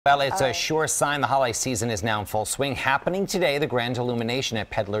Well, it's a sure sign the holiday season is now in full swing. Happening today, the grand illumination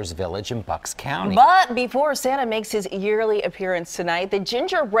at Peddler's Village in Bucks County. But before Santa makes his yearly appearance tonight, the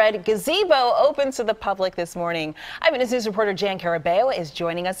Gingerbread Gazebo opens to the public this morning. Eyewitness News reporter Jan Carabeo is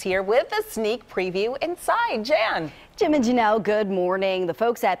joining us here with a sneak preview inside. Jan. Jim and Janelle, good morning. The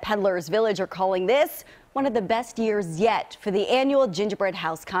folks at Peddler's Village are calling this one of the best years yet for the annual Gingerbread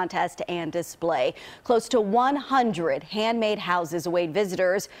House contest and display. Close to 100 handmade houses await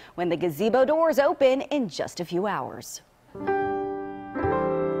visitors when the gazebo doors open in just a few hours.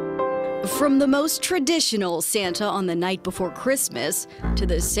 From the most traditional Santa on the night before Christmas to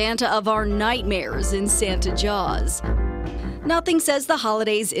the Santa of our nightmares in Santa Jaws. Nothing says the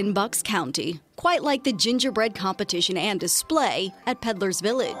holidays in Bucks County quite like the gingerbread competition and display at Peddler's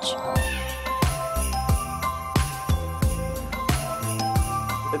Village.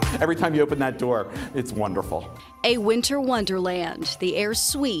 Every time you open that door, it's wonderful. A winter wonderland, the air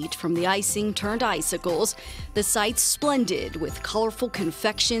sweet from the icing turned icicles, the sights splendid with colorful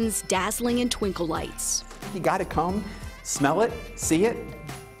confections dazzling in twinkle lights. You gotta come, smell it, see it,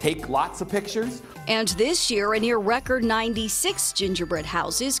 take lots of pictures. And this year, a near record 96 gingerbread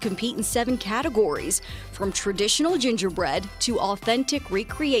houses compete in 7 categories, from traditional gingerbread to authentic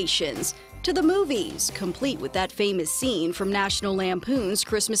recreations, to the movies, complete with that famous scene from National Lampoon's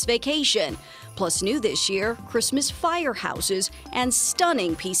Christmas Vacation. Plus new this year, Christmas firehouses and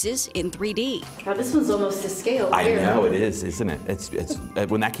stunning pieces in 3D. Wow, this one's almost to scale. I know it is, isn't it? It's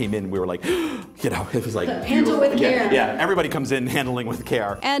when that came in, we were like, you know, it was like handle with care. Yeah, everybody comes in handling with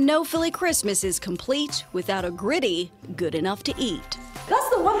care. And no Philly Christmas is complete without a gritty good enough to eat. That's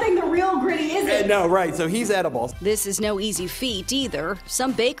the one thing the real gritty isn't. No, right, so he's edible. This is no easy feat either.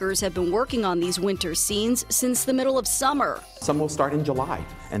 Some bakers have been working on these winter scenes since the middle of summer. Some will start in July,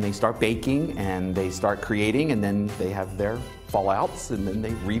 and they start baking, and they start creating, and then they have their fallouts, and then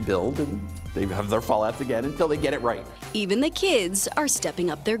they rebuild, and they have their fallouts again until they get it right. Even the kids are stepping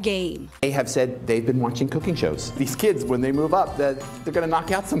up their game. They have said they've been watching cooking shows. These kids, when they move up, they're gonna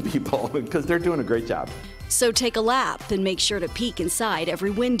knock out some people because they're doing a great job. So take a lap and make sure to peek inside every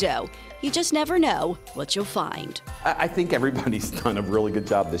window. You just never know what you'll find. I think everybody's done a really good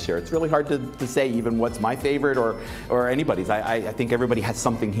job this year. It's really hard to say even what's my favorite or anybody's. I think everybody has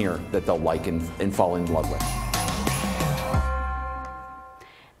something here that they'll like and fall in love with.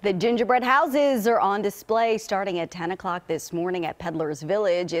 The gingerbread houses are on display starting at 10 o'clock this morning at Peddler's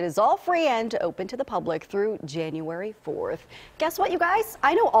Village. It is all free and open to the public through January 4th. Guess what, you guys?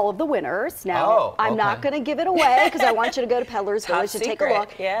 I know all of the winners. Now, I'm not going to give it away because I want you to go to Peddler's Village to take a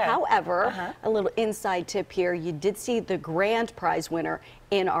look. Yeah. However, a little inside tip here. You did see the grand prize winner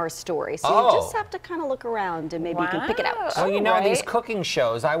in our story. So you just have to kind of look around and maybe you can pick it out. Oh, you know, these cooking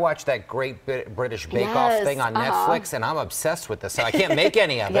shows, I watch that Great British Bake Off thing on Netflix, and I'm obsessed with this. So I can't make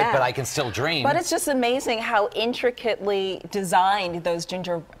any of it, but I can still dream. But it's just amazing how intricately designed those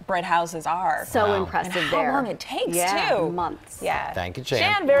gingerbread houses are. So impressive and there. how long it takes, too. Months. Yeah. Thank you, Jan.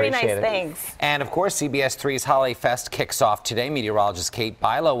 Jan, very Appreciate nice, it. thanks. And of course, CBS 3's Holiday Fest kicks off today. Meteorologist Kate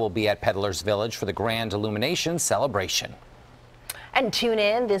Bilo will be at Peddler's Village for the grand illumination celebration. And tune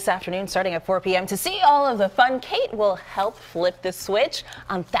in this afternoon starting at 4 p.m. to see all of the fun. Kate will help flip the switch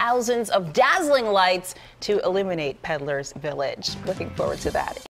on thousands of dazzling lights to illuminate Peddler's Village. Looking forward to that.